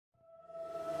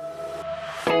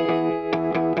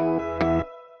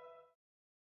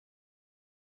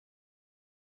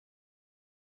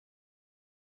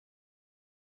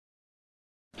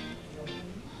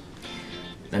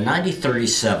The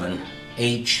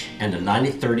 9037H and the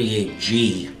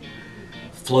 9038G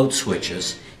float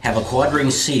switches have a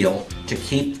quad-ring seal to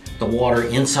keep the water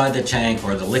inside the tank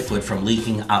or the liquid from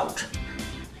leaking out.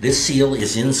 This seal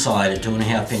is inside a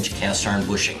 2.5-inch cast iron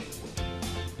bushing.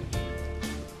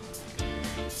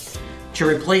 To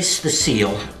replace the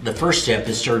seal, the first step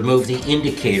is to remove the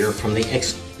indicator from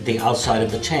the outside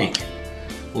of the tank.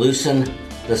 Loosen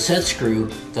the set screw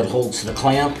that holds the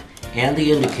clamp and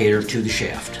the indicator to the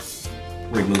shaft.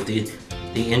 Remove the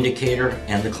indicator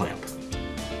and the clamp.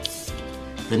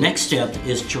 The next step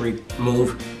is to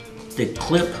remove the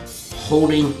clip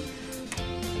holding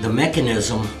the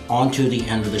mechanism onto the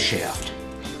end of the shaft.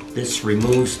 This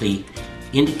removes the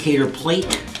indicator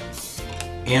plate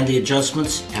and the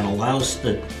adjustments and allows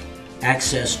the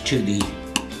access to the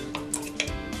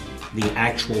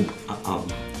actual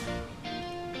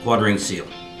quad-ring seal.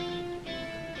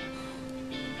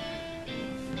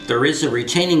 There is a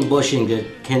retaining bushing that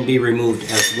can be removed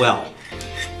as well.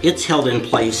 It's held in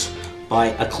place by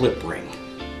a clip ring.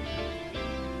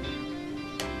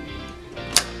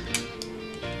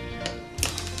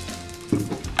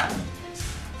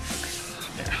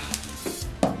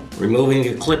 Removing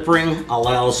the clip ring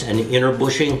allows an inner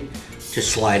bushing to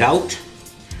slide out.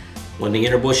 When the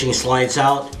inner bushing slides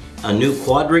out, a new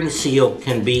quad-ring seal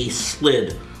can be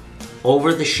slid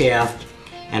over the shaft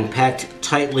and packed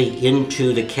tightly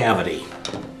into the cavity.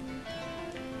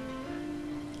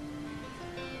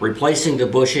 Replacing the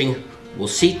bushing will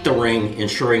seat the ring,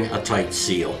 ensuring a tight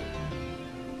seal.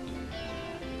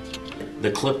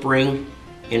 The clip ring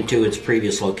into its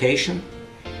previous location,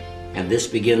 and this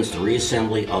begins the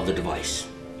reassembly of the device.